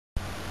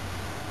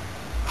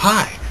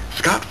Hi,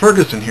 Scott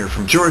Ferguson here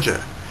from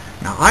Georgia.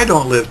 Now I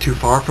don't live too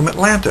far from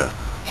Atlanta,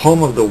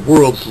 home of the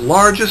world's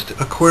largest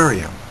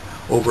aquarium.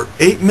 Over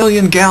 8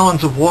 million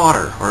gallons of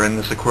water are in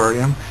this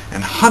aquarium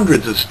and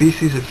hundreds of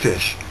species of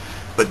fish.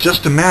 But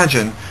just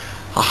imagine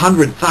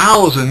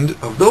 100,000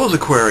 of those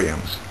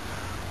aquariums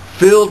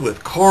filled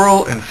with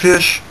coral and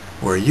fish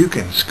where you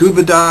can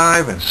scuba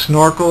dive and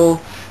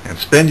snorkel and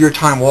spend your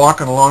time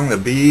walking along the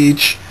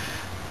beach,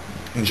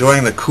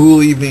 enjoying the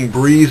cool evening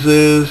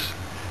breezes.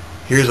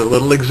 Here's a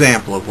little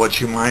example of what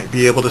you might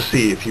be able to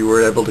see if you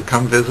were able to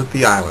come visit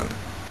the island.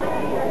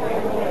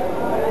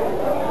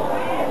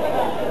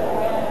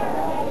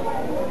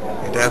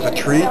 And as a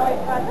treat,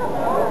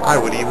 I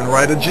would even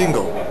write a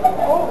jingle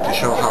to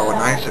show how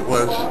nice it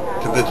was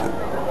to visit.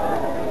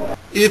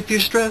 If you're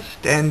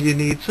stressed and you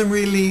need some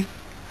relief,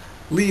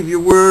 leave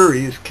your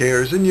worries,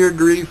 cares, and your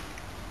grief.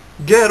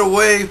 Get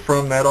away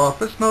from that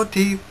office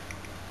motif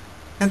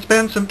and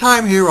spend some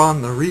time here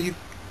on the reef.